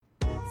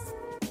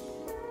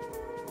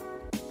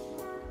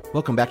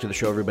Welcome back to the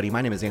show, everybody.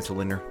 My name is Ansel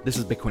Lindner. This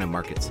is Bitcoin and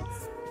Markets.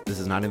 This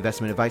is not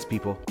investment advice,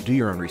 people. Do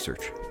your own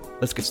research.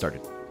 Let's get started.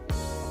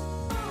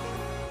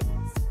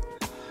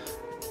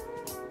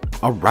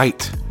 All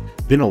right.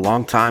 Been a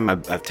long time.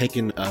 I've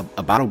taken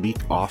about a week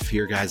off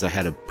here, guys. I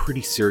had a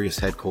pretty serious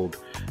head cold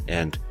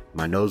and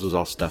my nose was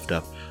all stuffed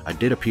up. I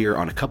did appear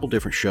on a couple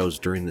different shows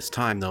during this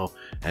time, though,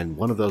 and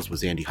one of those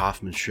was Andy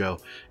Hoffman's show,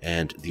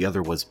 and the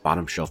other was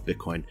Bottom Shelf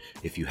Bitcoin.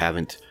 If you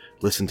haven't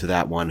listened to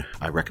that one,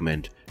 I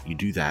recommend you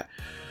do that.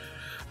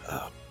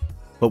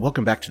 But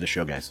welcome back to the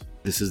show, guys.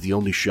 This is the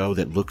only show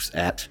that looks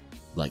at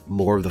like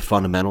more of the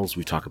fundamentals.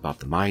 We talk about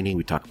the mining,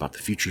 we talk about the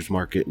futures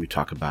market, we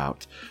talk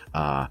about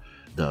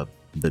the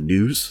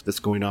news that's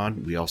going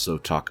on. We also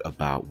talk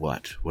about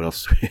what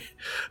else?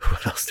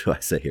 What else do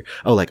I say here?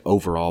 Oh, like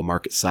overall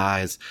market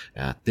size,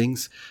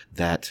 things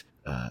that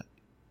kind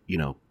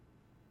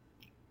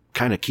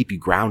of keep you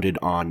grounded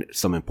on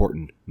some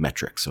important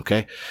metrics.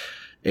 Okay.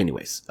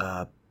 Anyways,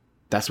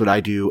 that's what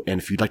I do.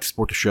 And if you'd like to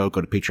support the show,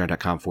 go to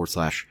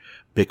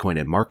patreon.com/Bitcoin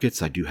and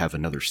Markets. I do have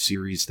another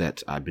series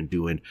that I've been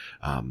doing.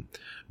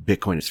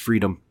 Bitcoin is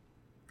Freedom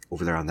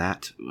over there on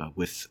that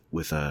with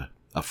a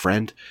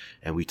friend.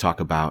 And we talk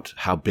about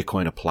how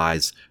Bitcoin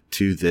applies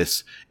to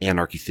this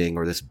anarchy thing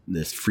or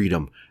this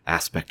freedom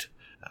aspect.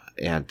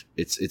 And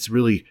it's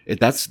really,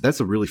 that's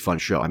a really fun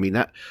show. I mean,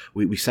 that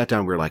we sat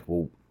down, we were like,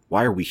 well,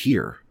 why are we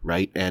here?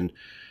 Right. And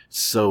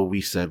so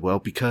we said, well,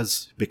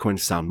 because Bitcoin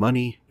is sound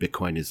money,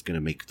 Bitcoin is going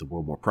to make the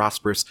world more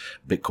prosperous.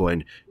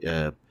 Bitcoin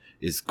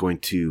is going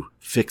to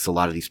fix a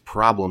lot of these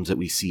problems that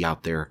we see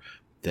out there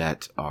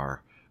that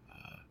are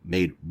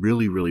made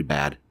really, really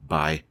bad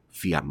by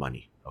fiat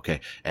money.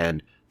 Okay.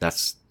 And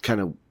that's kind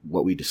of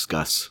what we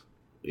discuss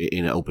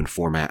in an open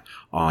format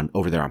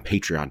over there on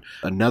Patreon.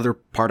 Another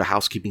part of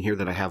housekeeping here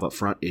that I have up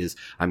front is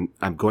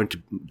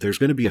there's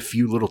going to be a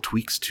few little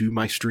tweaks to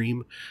my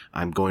stream.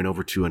 I'm going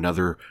over to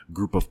another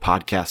group of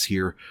podcasts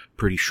here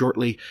pretty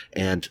shortly.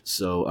 And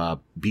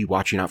so, be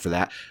watching out for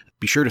that.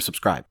 Be sure to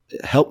subscribe.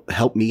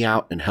 Help me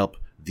out and help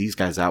these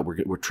guys out.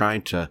 We're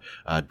trying to,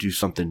 do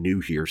something new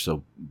here.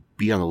 So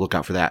be on the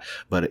lookout for that.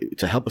 But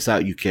to help us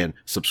out, you can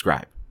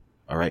subscribe.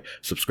 All right.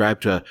 Subscribe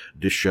to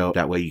this show.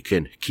 That way you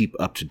can keep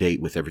up to date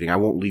with everything. I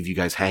won't leave you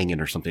guys hanging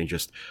or something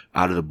just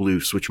out of the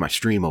blue, switch my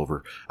stream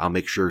over. I'll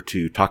make sure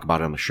to talk about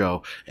it on the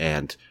show.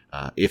 And,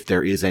 if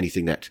there is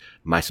anything that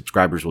my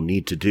subscribers will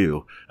need to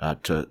do,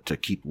 to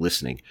keep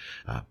listening,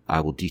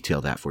 I will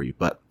detail that for you.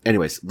 But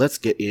anyways, let's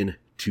get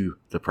into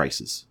the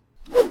prices.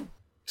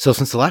 So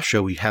since the last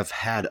show, we have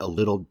had a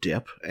little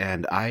dip,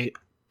 and I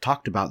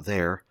talked about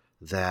there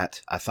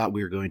that I thought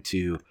we were going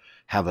to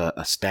have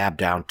a stab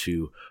down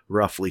to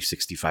roughly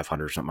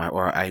 6,500 or something,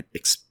 or I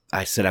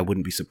said I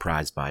wouldn't be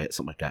surprised by it,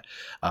 something like that.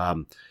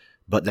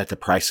 But that the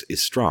price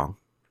is strong.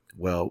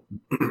 Well,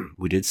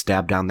 we did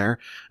stab down there,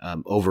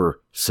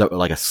 over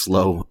like a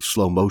slow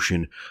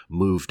motion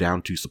move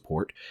down to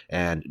support.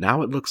 And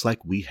now it looks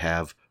like we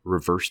have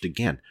reversed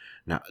again.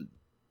 Now,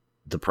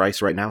 the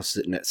price right now is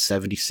sitting at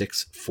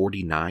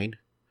 76.49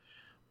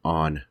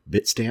 on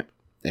Bitstamp.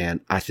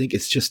 And I think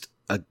it's just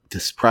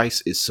this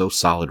price is so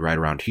solid right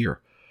around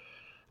here.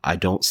 I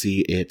don't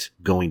see it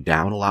going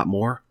down a lot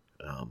more.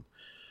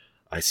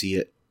 I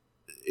see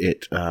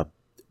it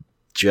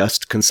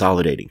just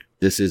consolidating.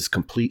 This is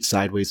complete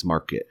sideways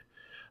market.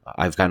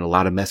 I've gotten a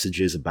lot of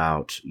messages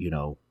about,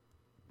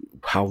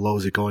 how low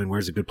is it going?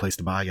 Where's a good place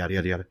to buy? Yada,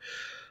 yada, yada.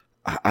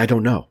 I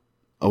don't know.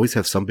 Always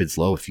have some bids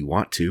low if you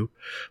want to.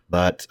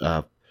 But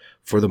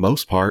for the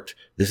most part,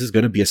 this is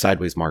going to be a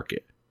sideways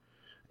market.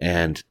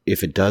 And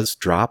if it does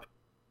drop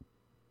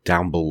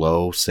down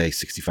below, say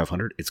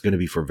 6,500, it's going to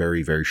be for a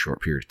very, very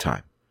short period of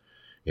time,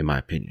 in my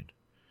opinion.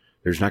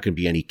 There's not going to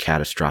be any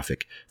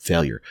catastrophic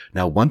failure.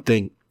 Now, one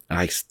thing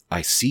I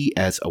see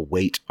as a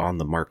weight on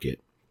the market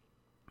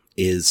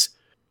is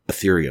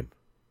Ethereum.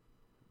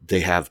 They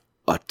have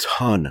a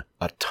ton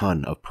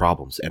of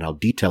problems, and I'll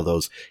detail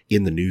those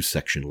in the news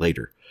section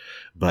later.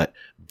 But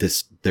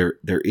there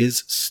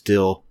is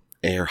still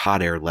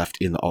hot air left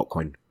in the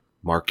altcoin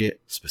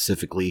market,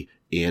 specifically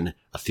in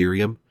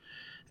Ethereum.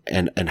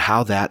 And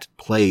how that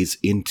plays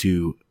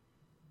into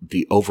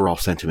the overall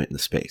sentiment in the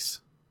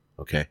space.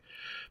 Okay.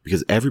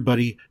 Because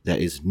everybody that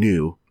is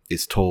new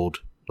is told,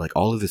 like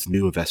all of this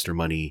new investor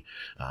money,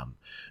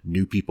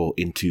 new people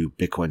into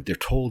Bitcoin, they're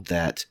told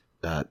that,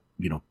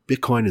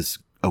 Bitcoin is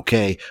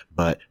okay,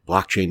 but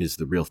blockchain is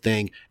the real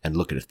thing. And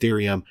look at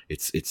Ethereum.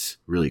 It's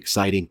really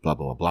exciting, blah,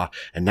 blah, blah, blah.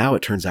 And now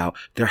it turns out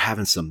they're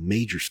having some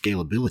major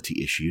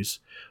scalability issues.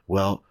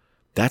 Well,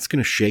 that's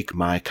going to shake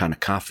my kind of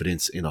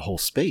confidence in the whole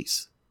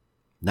space.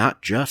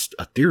 Not just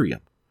Ethereum.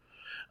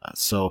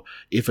 So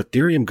if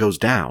Ethereum goes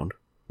down,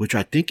 which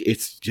I think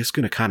it's just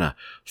going to kind of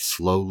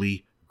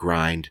slowly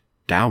grind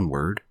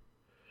downward,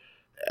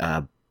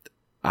 I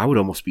would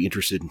almost be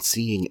interested in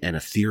seeing an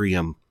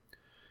Ethereum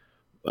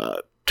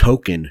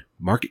token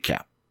market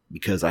cap,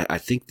 because I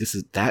think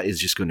that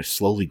is just going to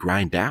slowly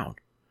grind down,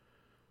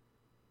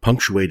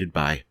 punctuated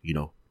by,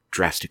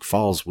 drastic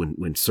falls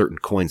when certain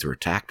coins are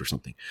attacked or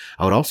something.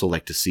 I would also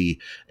like to see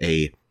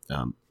a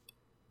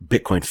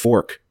Bitcoin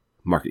fork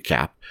market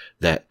cap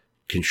that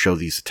can show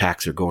these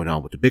attacks are going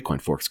on with the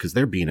Bitcoin forks, because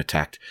they're being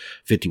attacked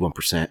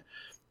 51%.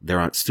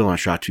 They're still on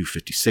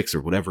SHA-256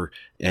 or whatever,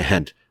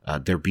 and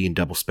they're being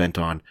double spent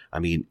on. I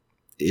mean,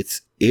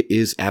 it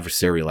is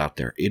adversarial out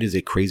there. It is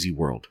a crazy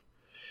world.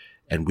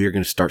 And we're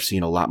going to start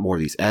seeing a lot more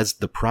of these as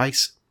the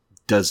price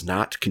does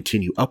not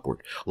continue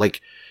upward. Like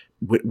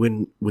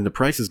when the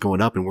price is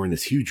going up and we're in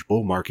this huge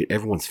bull market,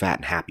 everyone's fat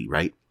and happy,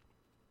 right?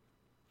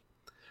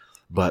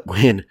 But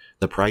when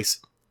the price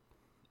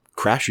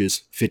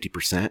crashes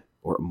 50%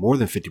 or more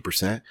than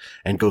 50%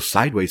 and goes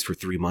sideways for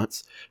 3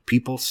 months,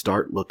 people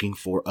start looking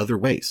for other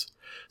ways.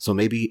 So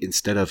maybe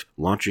instead of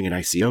launching an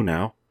ICO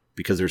now,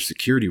 because there's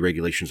security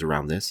regulations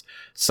around this,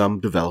 some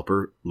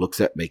developer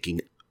looks at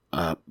making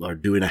or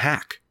doing a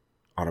hack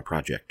on a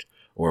project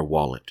or a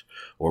wallet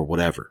or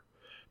whatever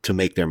to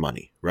make their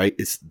money, right?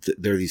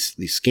 There are these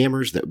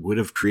scammers that would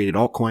have created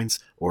altcoins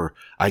or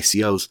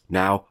ICOs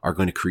now are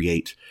going to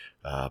create,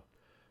 are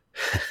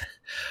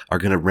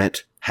going to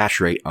rent hash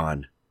rate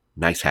on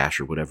NiceHash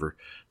or whatever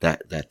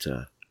that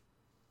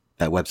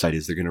website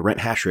is. They're going to rent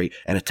hash rate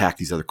and attack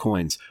these other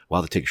coins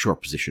while they take a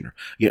short position or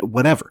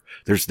whatever.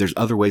 There's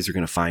other ways they're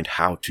going to find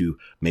how to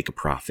make a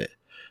profit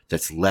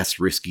that's less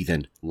risky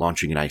than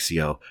launching an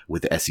ICO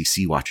with the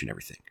SEC watching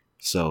everything.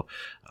 So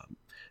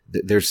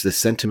there's this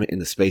sentiment in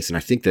the space, and I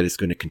think that it's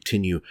going to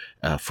continue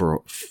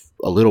for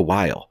a little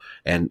while.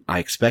 And I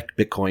expect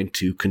Bitcoin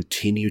to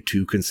continue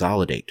to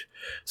consolidate.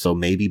 So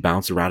maybe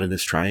bounce around in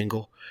this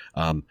triangle.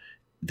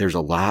 There's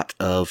a lot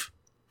of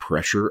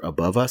pressure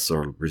above us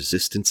or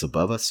resistance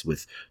above us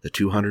with the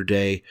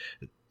 200-day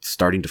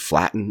starting to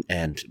flatten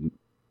and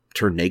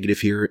turn negative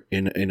here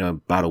in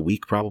about a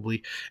week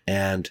probably.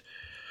 And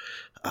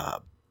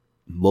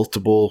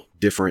multiple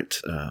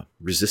different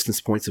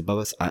resistance points above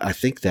us. I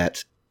think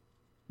that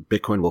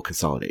Bitcoin will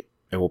consolidate,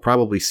 and we'll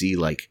probably see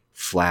like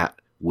flat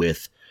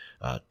with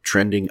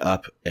trending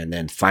up and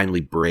then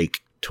finally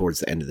break towards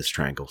the end of this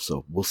triangle.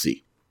 So we'll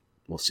see.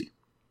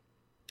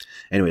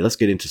 Anyway, let's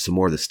get into some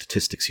more of the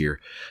statistics here.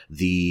 Let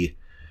me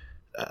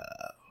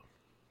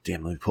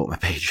pull up my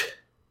page.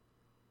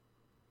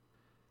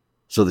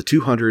 So the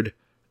 200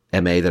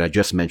 MA that I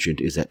just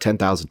mentioned is at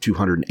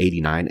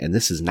 10,289, and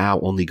this is now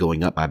only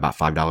going up by about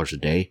 $5 a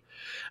day.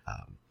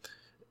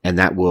 And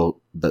that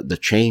will, the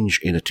change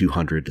in a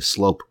 200, the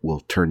slope will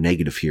turn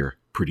negative here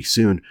pretty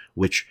soon,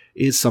 which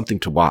is something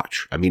to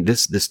watch. I mean,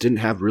 this didn't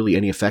have really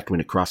any effect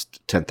when it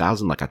crossed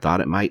 10,000 like I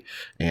thought it might.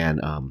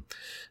 And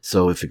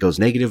so if it goes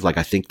negative, like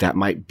I think that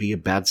might be a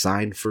bad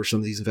sign for some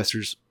of these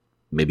investors.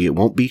 Maybe it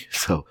won't be.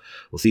 So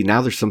we'll see.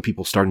 Now there's some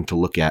people starting to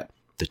look at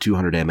the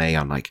 200 MA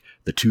on like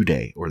the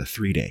 2-day or the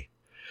 3-day.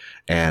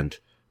 And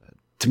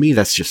to me,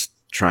 that's just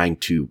trying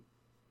to,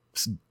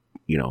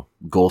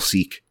 goal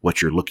seek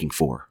what you're looking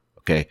for.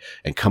 Okay.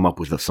 And come up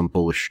with some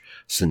bullish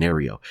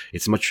scenario.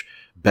 It's much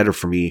better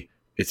for me.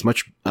 It's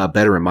much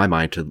better in my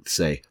mind to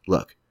say,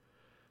 look,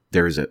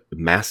 there is a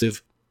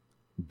massive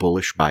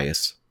bullish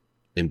bias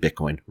in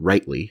Bitcoin,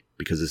 rightly,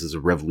 because this is a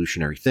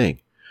revolutionary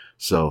thing.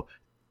 So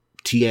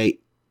TA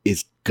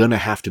is going to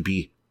have to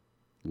be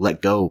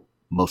let go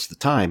most of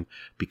the time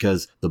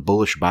because the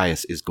bullish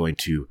bias is going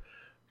to,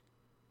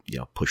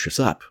 push us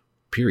up,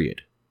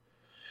 period.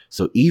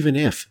 So even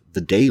if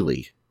the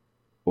daily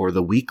or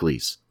the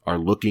weeklies are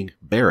looking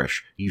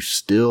bearish, you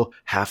still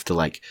have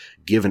to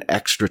give an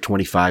extra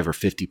 25 or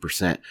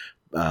 50%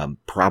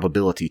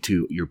 probability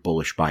to your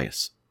bullish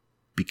bias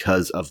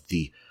because of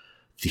the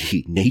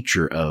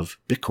nature of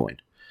Bitcoin.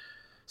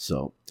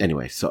 So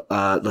anyway,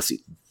 let's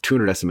see.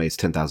 200 SMA is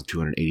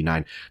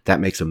 10,289.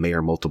 That makes a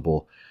Mayer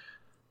multiple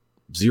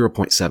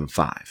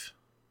 0.75,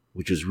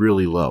 which is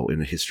really low in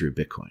the history of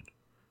Bitcoin.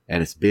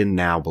 And it's been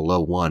now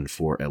below 1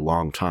 for a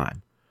long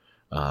time.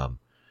 Every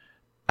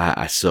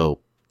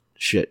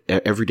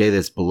day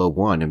that's below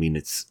 1, I mean,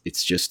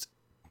 it's just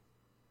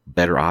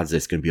better odds that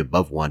it's going to be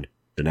above 1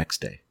 the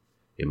next day,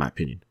 in my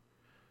opinion.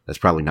 That's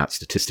probably not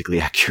statistically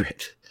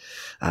accurate.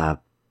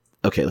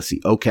 Okay, let's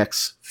see.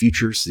 OKEX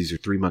futures. These are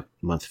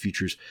 3-month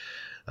futures.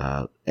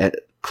 At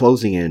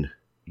closing in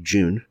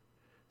June,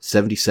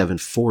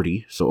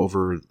 77.40. So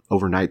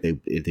overnight,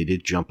 they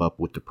did jump up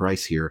with the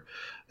price here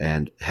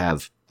and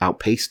have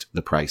outpaced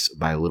the price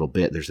by a little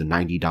bit. There's a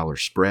 $90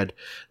 spread.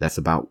 That's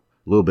about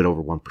a little bit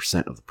over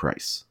 1% of the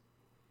price.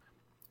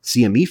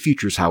 CME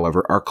futures,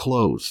 however, are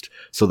closed.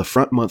 So the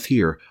front month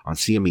here on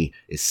CME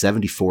is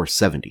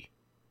 74.70.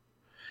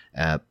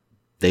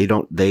 They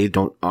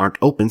aren't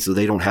open, so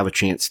they don't have a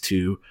chance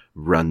to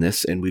run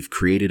this. And we've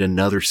created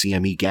another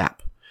CME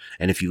gap.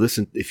 And if you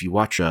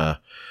watch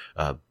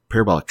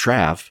Parabolic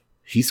Trav,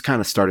 he's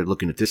kind of started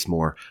looking at this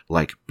more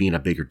like being a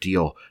bigger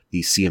deal,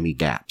 these CME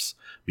gaps,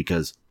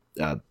 because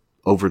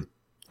over,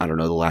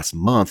 the last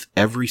month,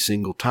 every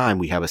single time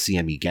we have a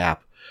CME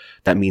gap,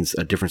 that means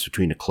a difference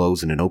between a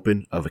close and an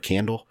open of a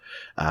candle,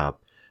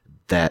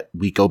 that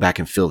we go back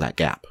and fill that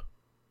gap.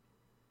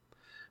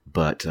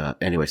 But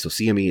anyway, so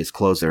CME is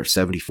closed there at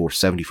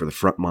 74.70 for the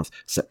front month.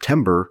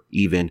 September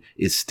even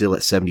is still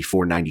at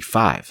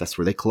 74.95. That's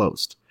where they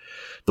closed.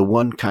 The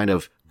one kind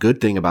of good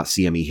thing about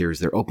CME here is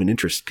their open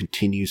interest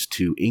continues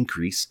to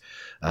increase,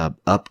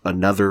 up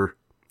another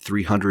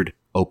 300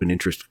 open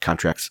interest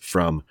contracts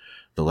from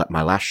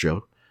my last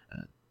show.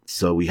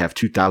 So we have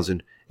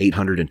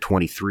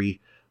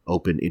 2,823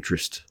 open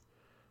interest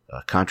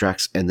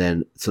contracts. And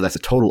then, so that's a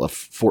total of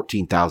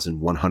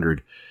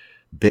 14,100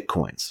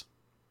 Bitcoins.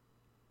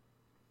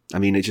 I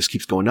mean, it just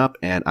keeps going up,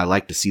 and I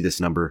like to see this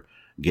number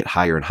get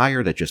higher and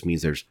higher. That just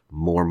means there's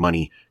more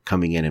money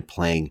coming in and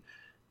playing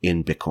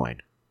in Bitcoin.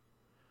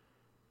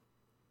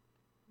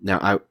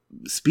 Now,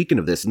 speaking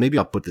of this, maybe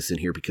I'll put this in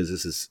here because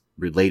this is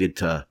related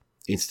to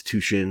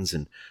institutions,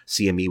 and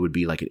CME would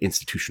be like an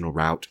institutional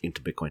route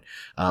into Bitcoin.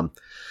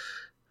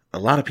 A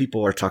lot of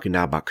people are talking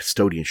now about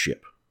custodianship,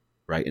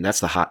 right? And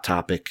that's the hot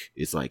topic.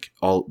 Is like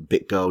all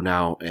BitGo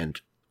now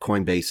and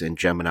Coinbase and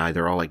Gemini,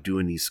 they're all like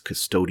doing these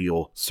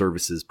custodial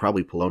services.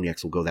 Probably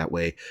Poloniex will go that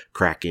way,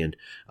 Kraken.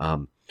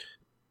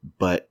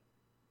 But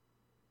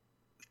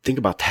think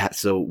about that.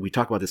 So we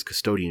talk about this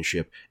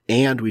custodianship,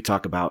 and we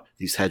talk about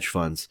these hedge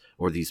funds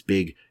or these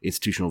big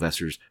institutional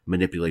investors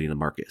manipulating the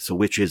market. So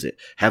which is it?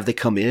 Have they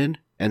come in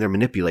and they're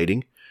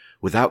manipulating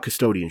without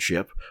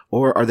custodianship,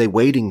 or are they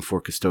waiting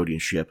for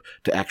custodianship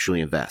to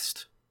actually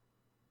invest?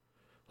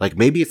 Like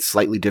maybe it's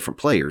slightly different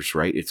players,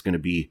 right? It's going to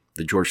be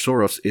the George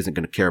Soros isn't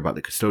going to care about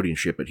the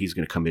custodianship, but he's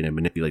going to come in and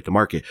manipulate the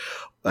market.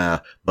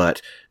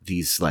 But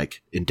these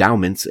like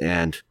endowments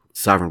and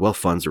sovereign wealth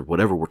funds or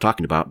whatever we're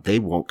talking about, they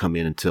won't come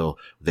in until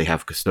they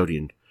have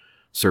custodian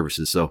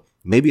services. So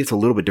maybe it's a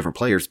little bit different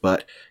players,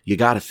 but you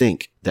got to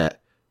think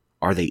that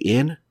are they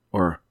in,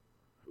 or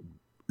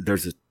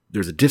there's a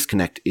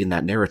disconnect in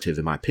that narrative,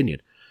 in my opinion.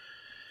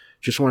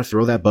 Just want to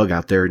throw that bug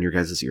out there in your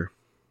guys' ear.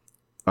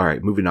 All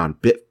right, moving on.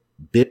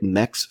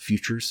 BitMEX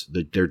futures,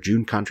 their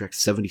June contract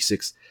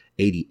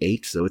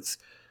 76.88, so it's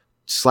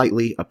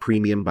slightly a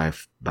premium by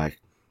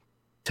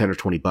 10 or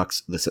 20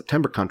 bucks. The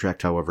September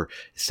contract, however,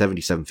 is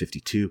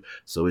 77.52,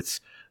 so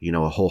it's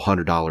a whole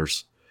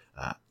 $100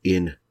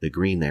 in the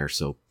green there.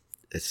 So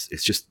it's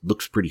just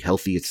looks pretty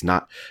healthy. It's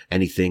not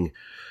anything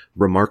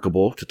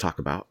remarkable to talk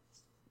about,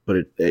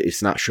 but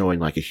it's not showing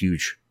like a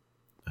huge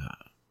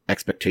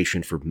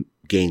expectation for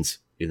gains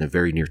in the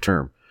very near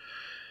term.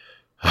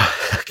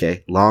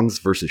 Okay, longs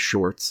versus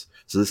shorts.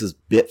 So this is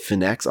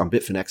Bitfinex. On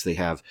Bitfinex, they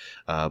have,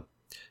 a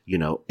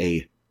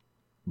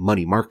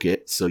money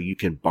market, so you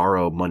can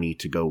borrow money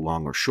to go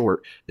long or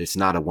short. It's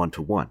not a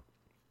one-to-one.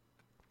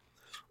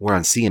 Where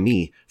on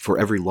CME, for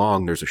every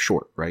long, there's a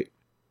short, right?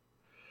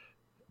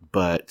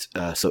 But,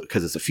 so,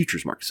 because it's a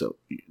futures market, so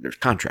there's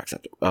contracts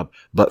out there.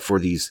 But for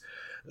these,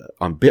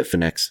 on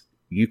Bitfinex,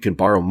 you can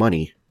borrow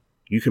money,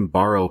 you can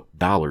borrow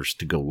dollars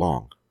to go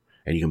long,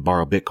 and you can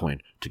borrow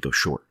Bitcoin to go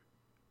short.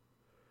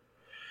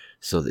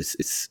 So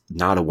it's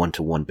not a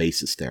one-to-one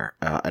basis there.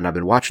 And I've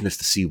been watching this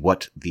to see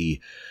what the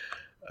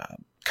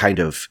kind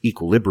of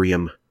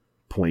equilibrium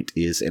point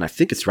is. And I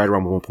think it's right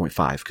around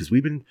 1.5 because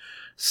we've been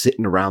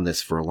sitting around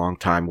this for a long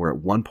time. We're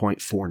at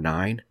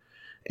 1.49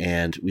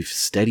 and we've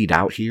steadied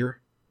out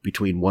here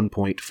between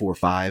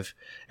 1.45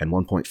 and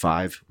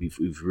 1.5.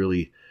 We've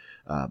really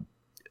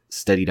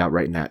steadied out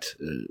right in that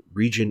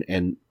region.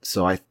 And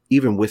so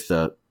even with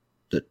the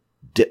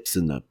dips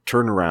and the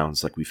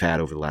turnarounds like we've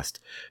had over the last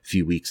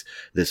few weeks,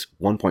 this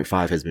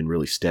 1.5 has been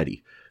really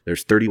steady.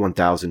 There's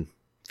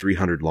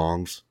 31,300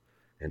 longs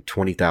and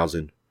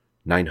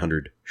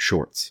 20,900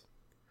 shorts.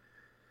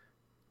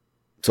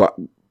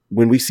 So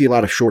when we see a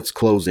lot of shorts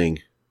closing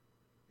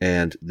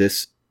and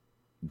this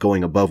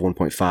going above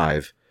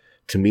 1.5,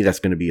 to me that's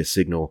going to be a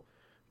signal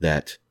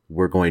that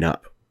we're going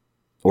up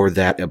or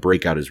that a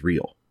breakout is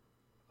real.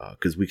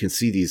 Because we can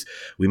see these,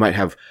 we might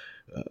have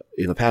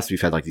in the past, we've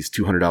had like these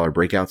 $200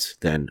 breakouts,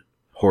 then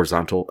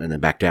horizontal, and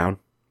then back down.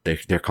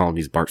 They're calling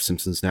these Bart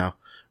Simpsons now,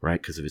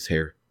 right? Because of his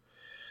hair.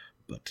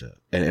 But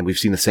and we've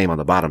seen the same on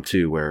the bottom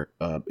too, where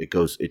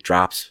it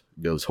drops,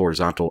 goes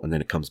horizontal, and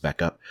then it comes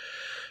back up.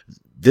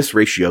 This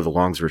ratio, the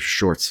longs versus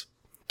shorts,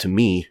 to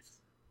me,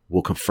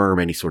 will confirm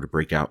any sort of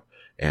breakout,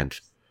 and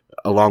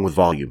along with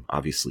volume,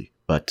 obviously.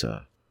 But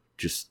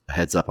just a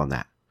heads up on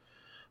that.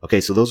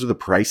 Okay, so those are the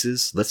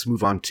prices. Let's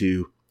move on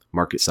to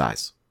market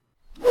size.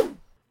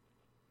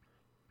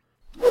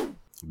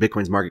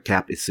 Bitcoin's market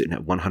cap is sitting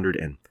at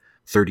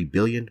 130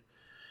 billion. I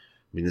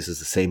mean, this is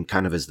the same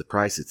kind of as the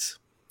price. It's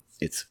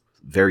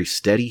very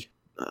steady.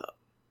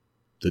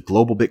 The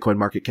global Bitcoin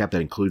market cap,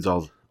 that includes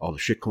all the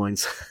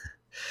shitcoins,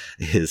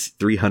 is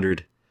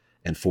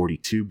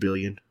 342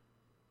 billion.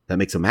 That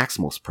makes a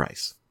Maximalist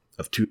price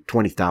of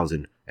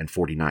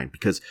 20,049.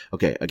 Because,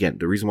 okay, again,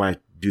 the reason why I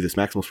do this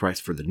Maximalist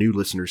price for the new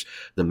listeners,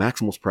 the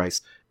Maximalist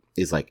price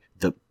is like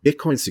the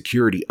Bitcoin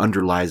security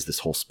underlies this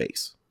whole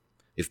space.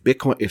 If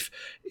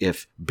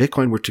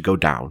Bitcoin were to go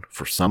down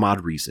for some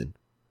odd reason,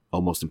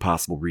 almost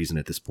impossible reason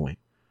at this point,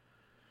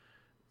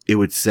 it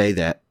would say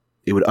that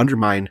it would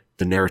undermine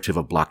the narrative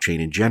of blockchain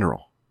in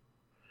general.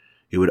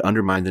 It would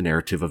undermine the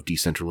narrative of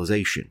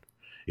decentralization.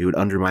 It would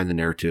undermine the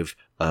narrative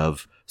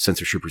of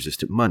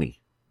censorship-resistant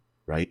money,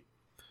 right?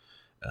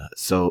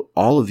 So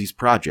all of these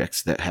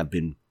projects that have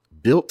been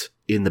built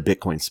in the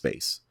Bitcoin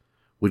space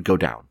would go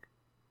down.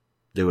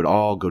 They would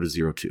all go to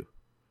zero too.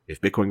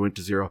 If Bitcoin went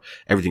to zero,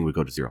 everything would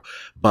go to zero.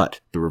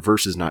 But the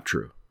reverse is not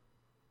true.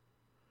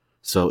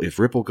 So if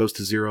Ripple goes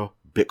to zero,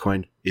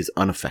 Bitcoin is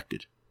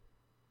unaffected,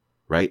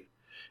 right?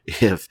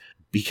 If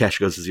Bcash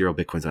goes to zero,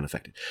 Bitcoin's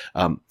unaffected.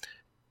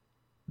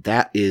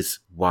 That is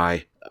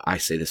why I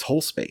say this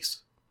whole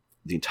space,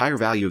 the entire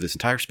value of this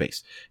entire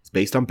space is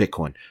based on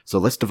Bitcoin. So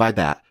let's divide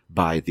that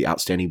by the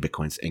outstanding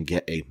Bitcoins and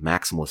get a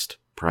maximalist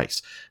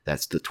price.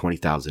 That's the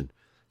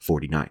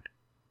 20,049.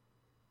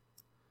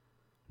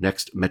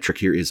 Next metric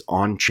here is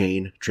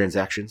on-chain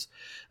transactions.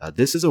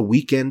 This is a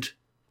weekend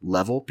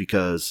level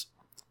because,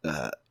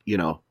 there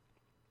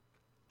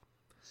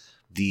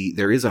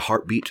is a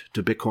heartbeat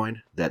to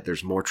Bitcoin that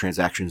there's more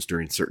transactions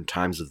during certain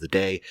times of the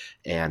day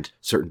and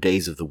certain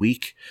days of the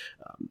week.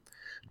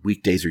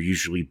 Weekdays are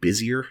usually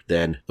busier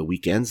than the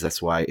weekends.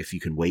 That's why if you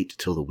can wait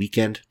till the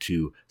weekend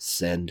to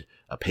send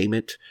a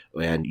payment,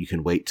 and you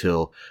can wait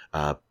till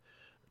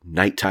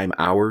nighttime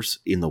hours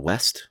in the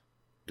West,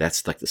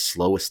 that's like the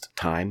slowest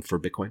time for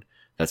Bitcoin.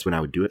 That's when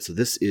I would do it. So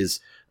this is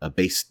a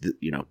base,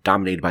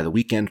 dominated by the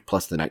weekend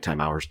plus the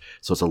nighttime hours.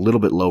 So it's a little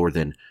bit lower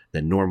than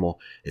normal.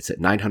 It's at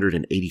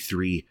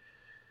 983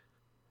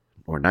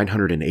 or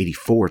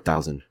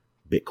 984,000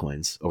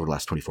 Bitcoins over the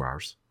last 24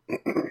 hours,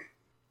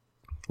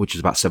 which is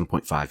about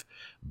 7.5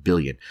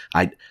 billion.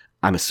 I'm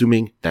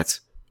assuming that's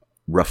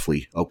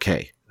roughly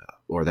okay,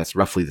 or that's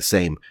roughly the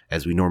same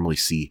as we normally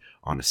see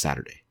on a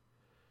Saturday.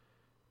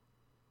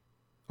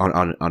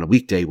 On a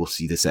weekday, we'll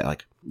see this at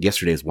like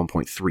yesterday is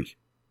 1.3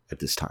 at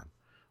this time.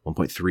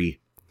 1.3,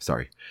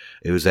 sorry.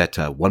 It was at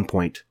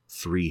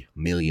 1.3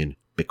 million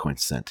Bitcoin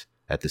sent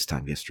at this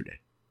time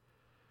yesterday.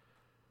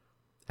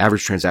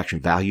 Average transaction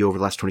value over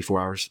the last 24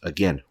 hours,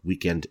 again,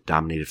 weekend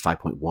dominated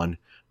 5.1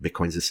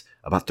 Bitcoins is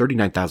about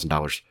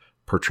 $39,000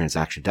 per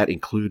transaction. That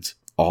includes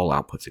all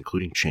outputs,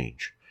 including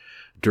change.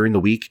 During the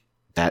week,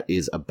 that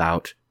is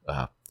about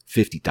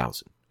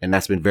 50,000. And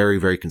that's been very,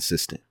 very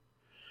consistent.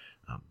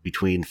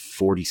 Between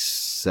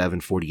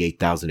 47,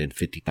 48,000 and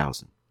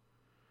 50,000.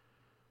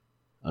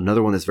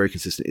 Another one that's very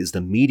consistent is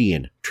the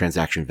median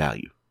transaction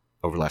value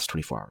over the last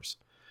 24 hours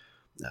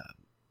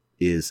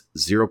is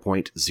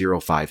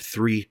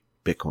 0.053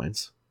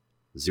 Bitcoins,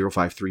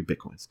 0.53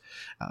 Bitcoins,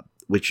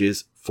 which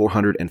is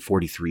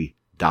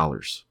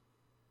 $443.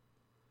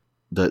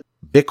 The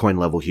Bitcoin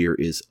level here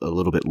is a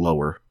little bit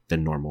lower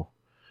than normal,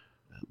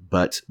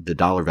 but the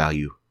dollar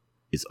value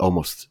is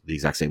almost the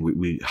exact same.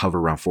 We hover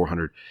around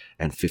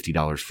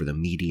 $450 for the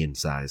median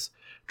size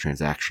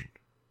transaction.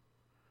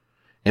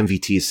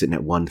 MVT is sitting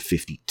at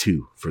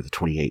 152 for the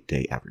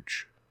 28-day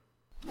average.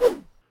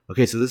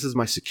 Okay, so this is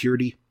my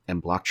security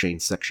and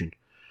blockchain section.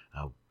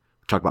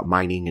 Talk about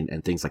mining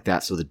and things like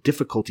that. So the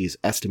difficulty is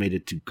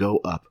estimated to go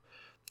up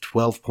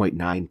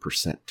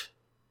 12.9%.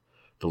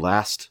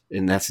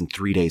 And that's in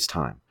 3 days'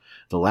 time.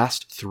 The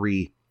last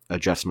three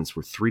adjustments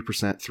were 3%,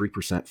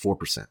 3%,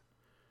 4%.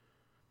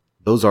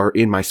 Those are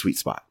in my sweet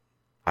spot.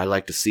 I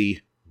like to see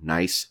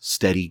nice,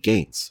 steady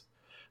gains.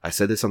 I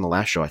said this on the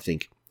last show, I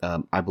think.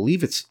 I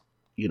believe it's,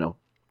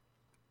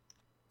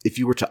 if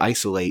you were to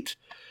isolate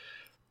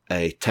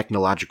a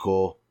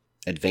technological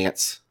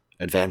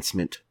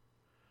advancement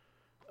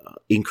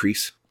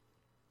increase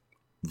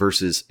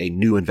versus a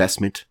new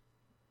investment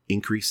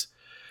increase,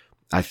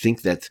 I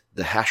think that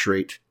the hash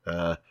rate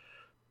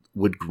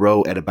would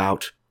grow at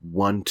about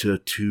 1 to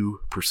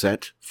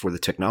 2% for the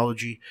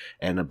technology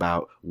and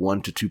about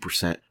 1 to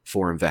 2%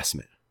 for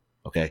investment.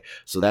 Okay.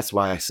 So that's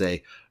why I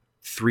say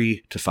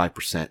 3 to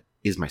 5%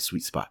 is my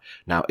sweet spot.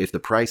 Now, if the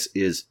price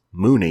is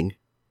mooning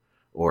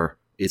or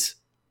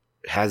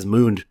has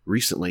mooned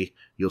recently,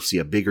 you'll see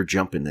a bigger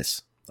jump in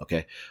this.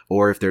 Okay.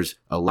 Or if there's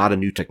a lot of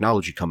new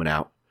technology coming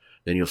out,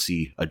 then you'll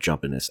see a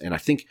jump in this. And I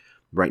think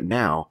right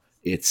now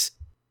it's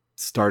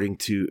starting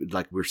to,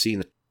 like, we're seeing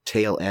the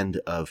tail end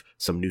of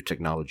some new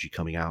technology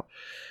coming out.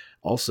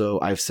 Also,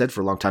 I've said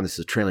for a long time, this is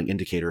a trailing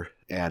indicator.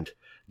 And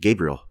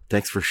Gabriel,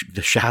 thanks for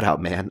the shout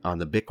out, man, on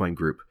the Bitcoin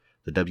group,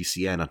 the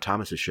WCN on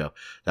Thomas's show.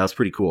 That was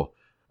pretty cool.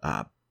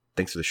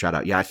 Thanks for the shout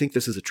out. Yeah, I think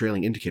this is a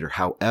trailing indicator.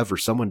 However,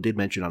 someone did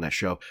mention on that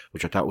show,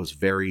 which I thought was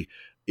very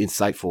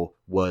insightful,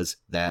 was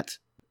that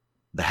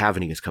the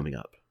halvening is coming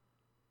up.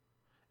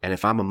 And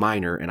if I'm a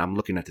miner and I'm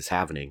looking at this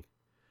halvening,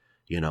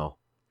 the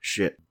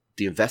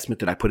investment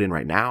that I put in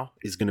right now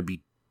is going to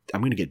be,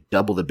 I'm going to get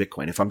double the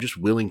Bitcoin. If I'm just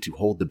willing to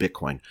hold the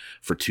Bitcoin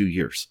for 2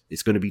 years,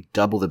 it's going to be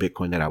double the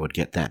Bitcoin that I would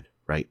get then,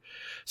 right?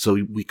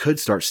 So we could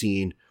start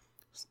seeing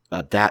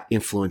that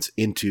influence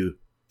into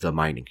the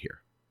mining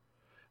here,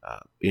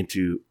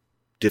 into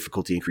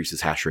difficulty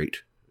increases, hash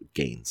rate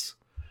gains.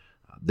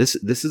 This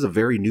is a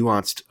very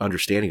nuanced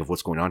understanding of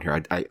what's going on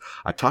here.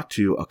 I talked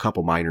to a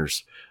couple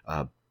miners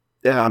on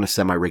a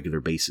semi-regular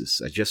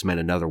basis. I just met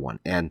another one,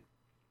 and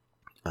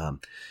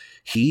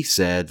he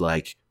said,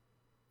 like,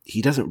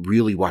 he doesn't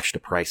really watch the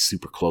price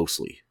super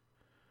closely.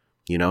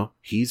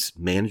 He's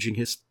managing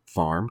his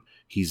farm,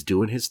 he's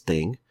doing his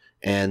thing,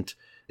 and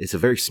it's a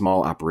very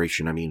small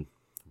operation. I mean,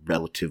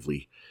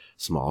 relatively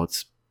small.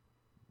 It's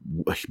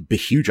a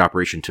huge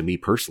operation to me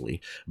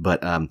personally,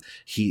 but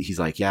he's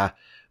like, yeah,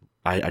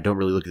 I don't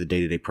really look at the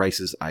day-to-day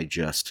prices. I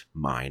just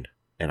mine,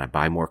 and I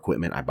buy more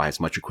equipment. I buy as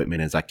much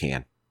equipment as I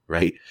can,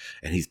 right?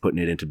 And he's putting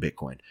it into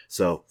Bitcoin.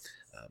 So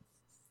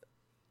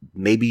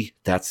maybe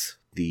that's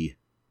the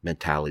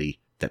mentality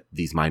that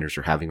these miners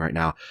are having right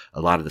now.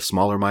 A lot of the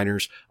smaller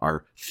miners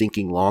are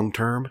thinking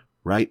long-term,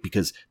 right?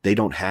 Because they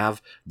don't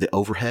have the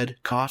overhead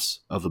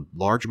costs of the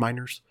large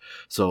miners.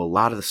 So a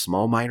lot of the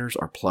small miners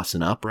are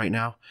plussing up right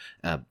now.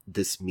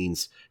 This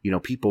means,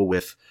 people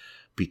with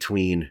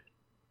between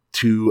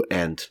 2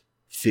 and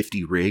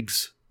 50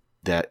 rigs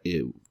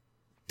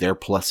they're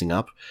plussing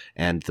up,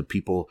 and the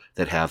people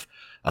that have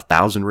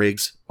 1,000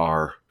 rigs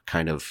are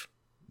kind of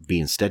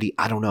being steady.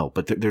 I don't know,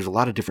 but there's a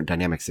lot of different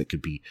dynamics that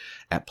could be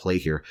at play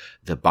here.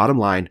 The bottom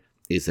line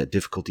is that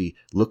difficulty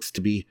looks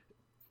to be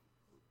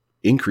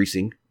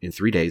increasing in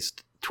 3 days,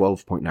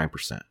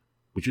 12.9%,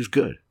 which is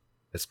good.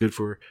 That's good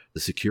for the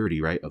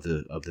security, right, of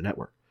the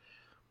network.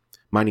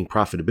 Mining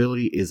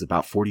profitability is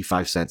about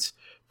 45 cents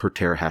per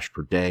terahash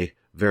per day.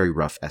 Very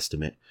rough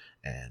estimate,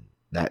 and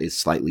that is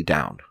slightly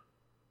down.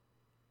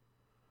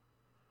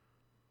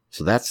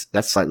 So that's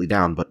slightly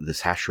down, but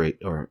this hash rate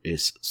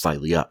is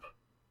slightly up.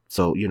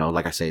 So,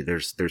 like I say,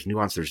 there's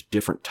nuance. There's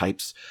different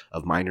types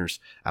of miners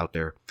out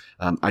there.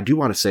 I do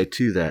want to say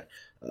too that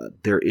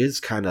there is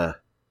kind of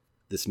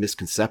this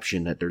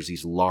misconception that there's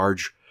these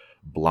large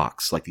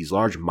blocks, like these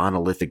large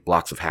monolithic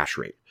blocks of hash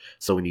rate.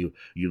 So when you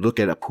look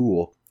at a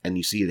pool and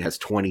you see it has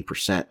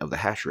 20% of the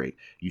hash rate,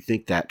 you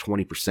think that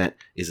 20%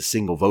 is a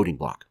single voting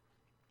block.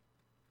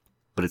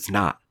 But it's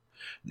not.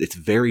 It's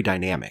very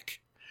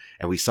dynamic.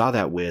 And we saw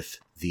that with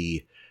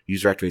the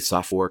user activated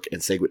soft fork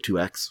and SegWit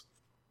 2x.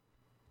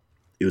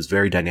 It was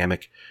very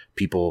dynamic.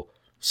 People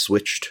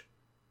switched.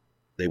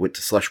 They went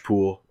to slush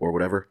pool or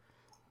whatever.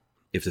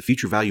 If the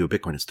future value of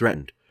Bitcoin is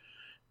threatened,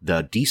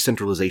 the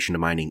decentralization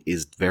of mining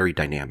is very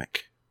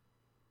dynamic.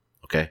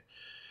 Okay?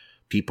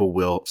 People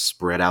will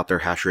spread out their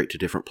hash rate to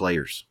different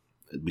players.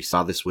 We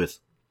saw this with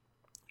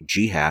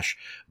Ghash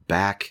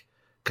back,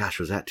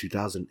 was that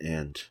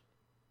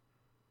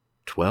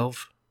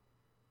 2012?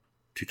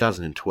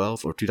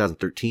 2012 or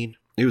 2013?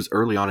 It was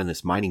early on in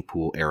this mining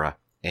pool era,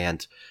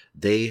 and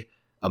they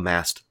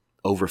amassed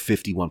over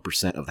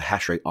 51% of the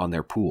hash rate on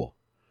their pool.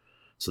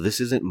 So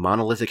this isn't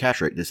monolithic hash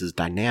rate. This is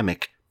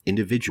dynamic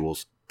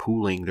individuals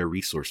pooling their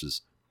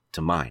resources to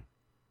mine.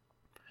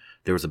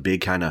 There was a big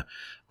kind of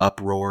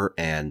uproar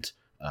and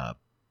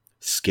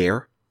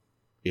scare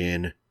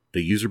in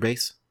the user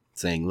base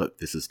saying, look,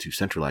 this is too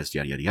centralized,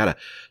 yada, yada, yada.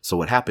 So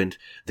what happened?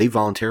 They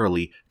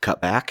voluntarily cut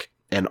back,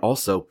 and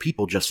also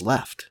people just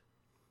left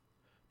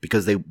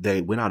because they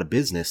went out of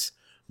business.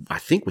 I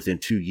think within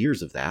 2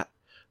 years of that,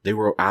 they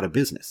were out of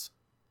business.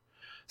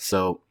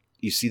 So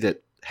you see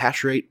that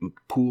hash rate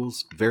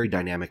pools, very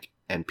dynamic,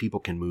 and people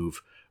can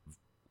move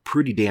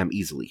pretty damn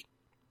easily.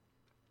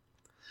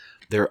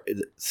 There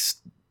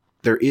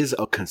is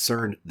a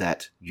concern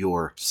that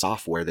your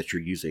software that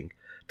you're using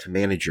to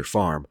manage your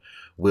farm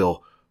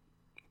will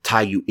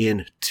tie you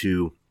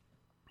into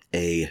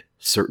a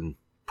certain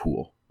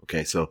pool.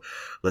 Okay, so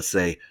let's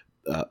say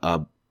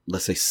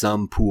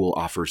some pool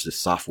offers this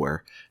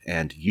software,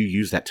 and you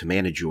use that to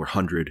manage your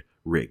 100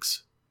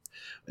 rigs.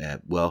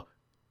 There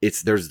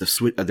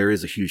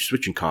is a huge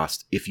switching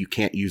cost if you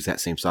can't use that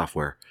same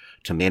software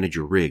to manage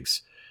your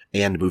rigs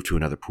and move to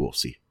another pool.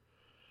 See,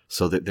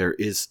 so that there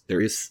is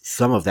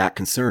some of that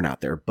concern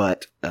out there.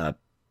 But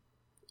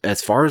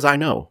as far as I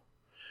know,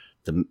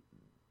 the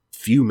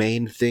few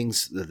main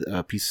things,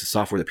 the pieces of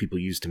software that people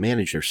use to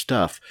manage their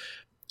stuff,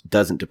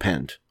 doesn't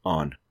depend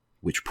on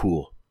which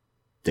pool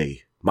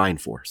they mine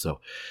for. So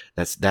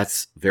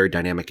that's very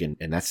dynamic, and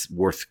that's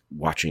worth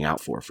watching out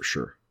for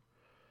sure.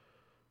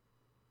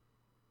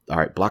 All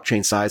right,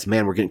 blockchain size.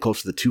 Man, we're getting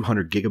close to the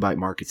 200 gigabyte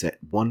mark. It's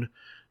at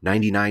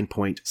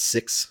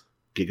 199.6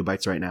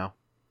 gigabytes right now.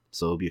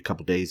 So it'll be a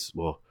couple days.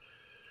 Well,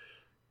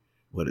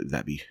 what did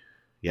that be?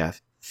 Yeah,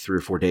 3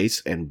 or 4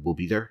 days, and we'll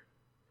be there.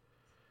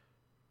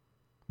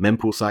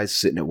 Mempool size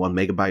sitting at 1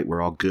 megabyte.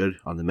 We're all good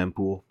on the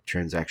mempool.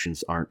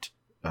 Transactions aren't,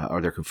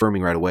 or they're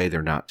confirming right away.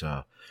 They're not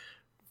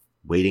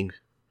waiting.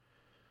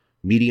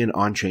 Median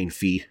on-chain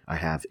fee I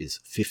have is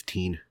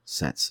 15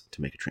 cents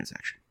to make a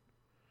transaction.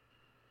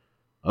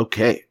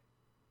 Okay,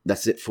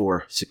 that's it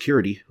for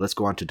security. Let's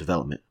go on to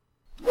development.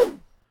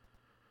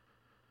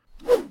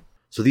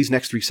 So these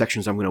next 3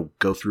 sections I'm going to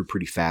go through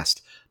pretty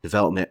fast.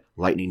 Development,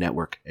 Lightning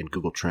Network, and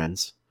Google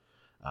Trends.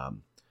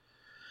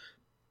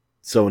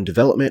 So in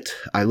development,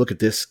 I look at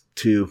this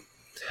too.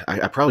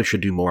 I probably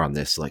should do more on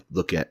this, like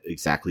look at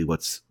exactly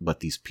what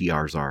these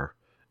PRs are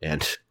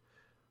and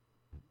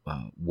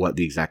what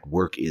the exact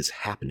work is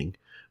happening.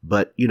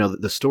 But,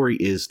 the story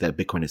is that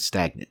Bitcoin is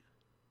stagnant,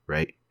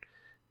 right?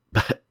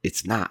 But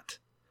it's not.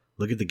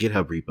 Look at the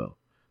GitHub repo.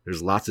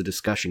 There's lots of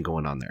discussion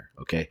going on there,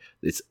 okay?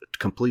 It's a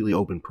completely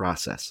open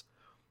process.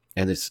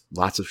 And there's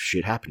lots of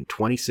shit happening.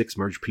 26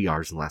 merged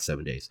PRs in the last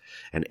 7 days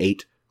and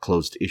 8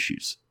 closed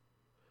issues.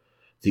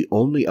 The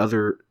only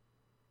other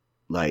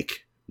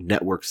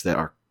networks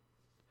that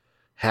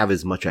have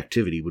as much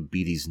activity would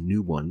be these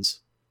new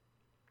ones.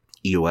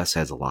 EOS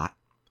has a lot.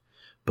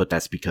 But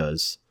that's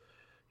because,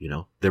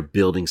 they're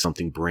building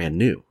something brand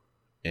new.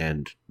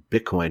 And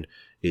Bitcoin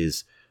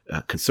is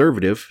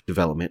conservative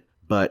development,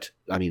 but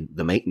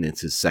the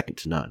maintenance is second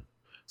to none.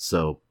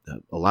 So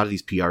a lot of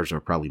these PRs are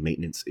probably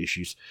maintenance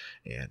issues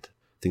and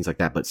things like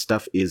that, but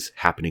stuff is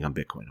happening on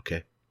Bitcoin,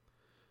 okay?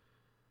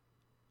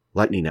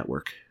 Lightning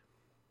Network.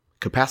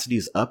 Capacity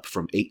is up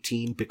from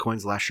 18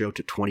 Bitcoins last show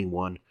to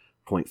 21.4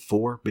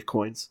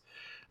 Bitcoins.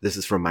 This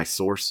is from my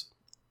source.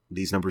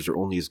 These numbers are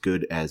only as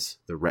good as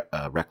the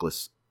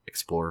Reckless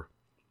Explorer.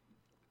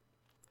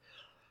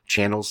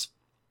 Channels,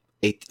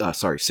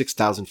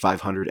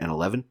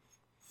 6,511.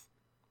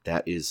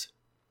 That is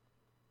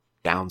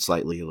down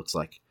slightly, it looks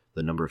like,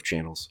 the number of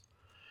channels.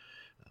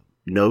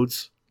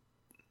 Nodes,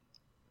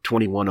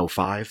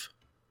 2105,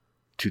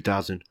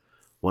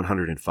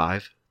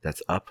 2,105.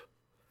 That's up.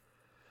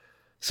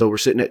 So we're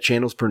sitting at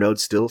channels per node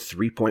still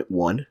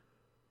 3.1.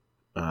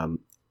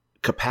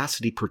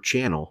 Capacity per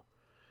channel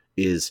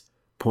is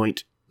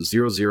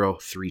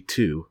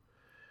 0.0032.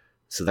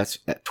 So that's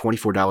at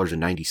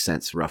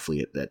 $24.90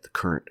 roughly at the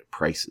current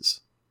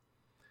prices.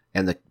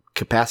 And the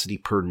capacity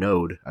per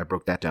node, I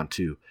broke that down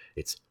too.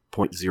 It's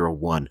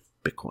 0.01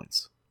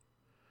 Bitcoins.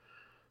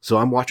 So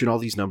I'm watching all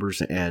these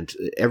numbers and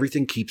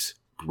everything keeps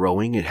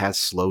growing. It has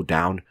slowed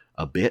down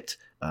a bit.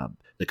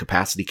 The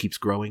capacity keeps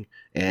growing.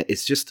 And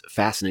it's just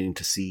fascinating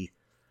to see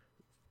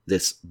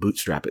this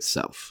bootstrap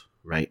itself,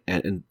 right?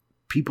 And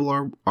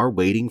people are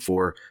waiting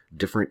for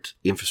different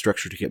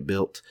infrastructure to get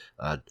built,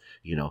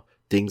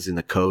 things in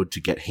the code to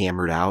get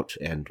hammered out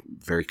and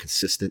very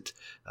consistent.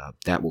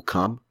 That will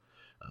come.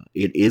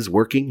 It is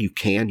working. You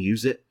can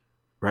use it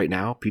right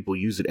now. People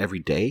use it every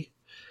day.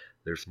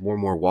 There's more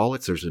and more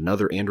wallets. There's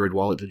another Android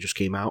wallet that just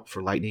came out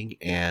for Lightning.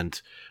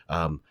 And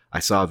I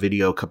saw a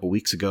video a couple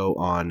weeks ago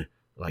on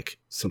like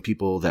some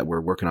people that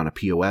were working on a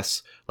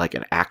POS, like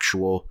an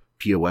actual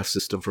POS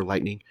system for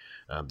Lightning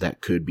that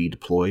could be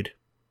deployed.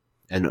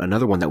 And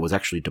another one that was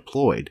actually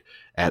deployed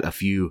at a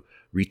few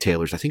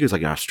retailers. I think it was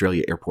like in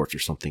Australia airports or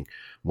something.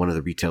 One of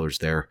the retailers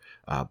there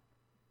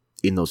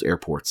in those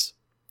airports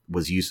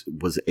was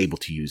able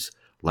to use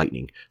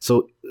Lightning.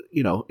 So,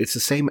 it's the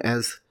same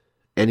as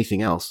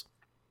anything else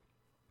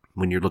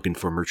when you're looking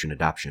for merchant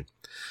adoption.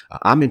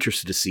 I'm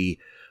interested to see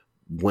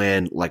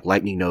when like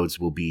Lightning nodes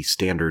will be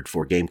standard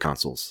for game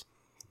consoles,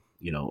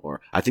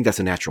 or I think that's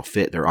a natural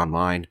fit. They're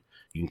online.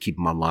 You can keep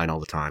them online all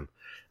the time.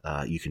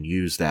 You can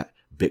use that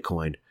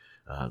Bitcoin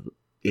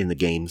in the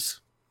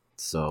games.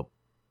 So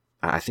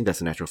I think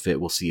that's a natural fit.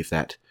 We'll see if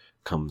that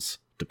comes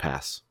to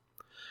pass.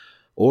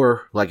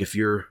 Or like if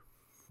you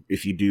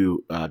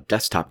do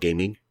desktop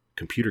gaming,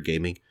 computer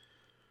gaming,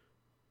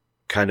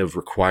 kind of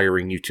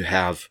requiring you to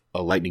have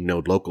a Lightning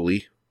node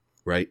locally,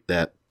 right?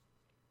 That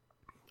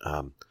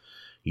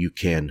you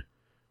can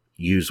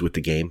use with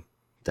the game.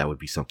 That would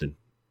be something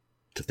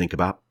to think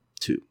about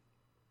too.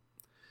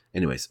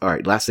 Anyways, all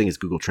right. Last thing is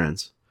Google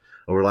Trends.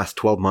 Over the last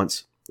 12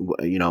 months,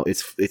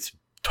 it's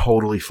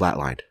totally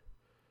flatlined.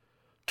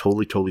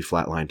 Totally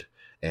flatlined.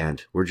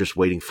 And we're just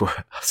waiting for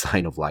a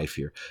sign of life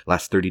here.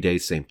 Last 30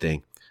 days, same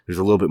thing. There's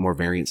a little bit more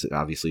variance,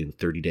 obviously, in the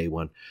 30-day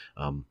one.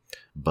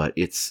 But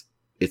it's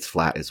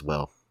flat as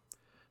well.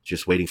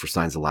 Just waiting for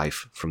signs of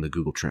life from the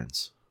Google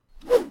Trends.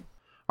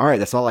 All right,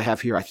 that's all I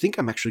have here. I think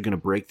I'm actually going to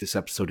break this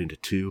episode into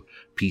two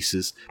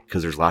pieces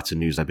because there's lots of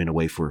news. I've been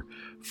away for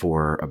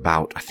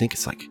about, I think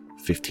it's like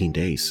 15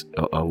 days.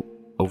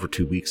 Over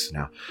 2 weeks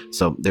now.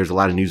 So there's a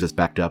lot of news that's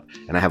backed up,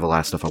 and I have a lot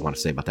of stuff I want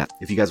to say about that.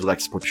 If you guys would like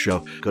to support the show,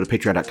 go to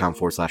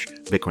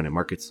patreon.com/Bitcoin and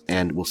Markets,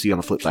 and we'll see you on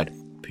the flip side.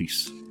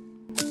 Peace.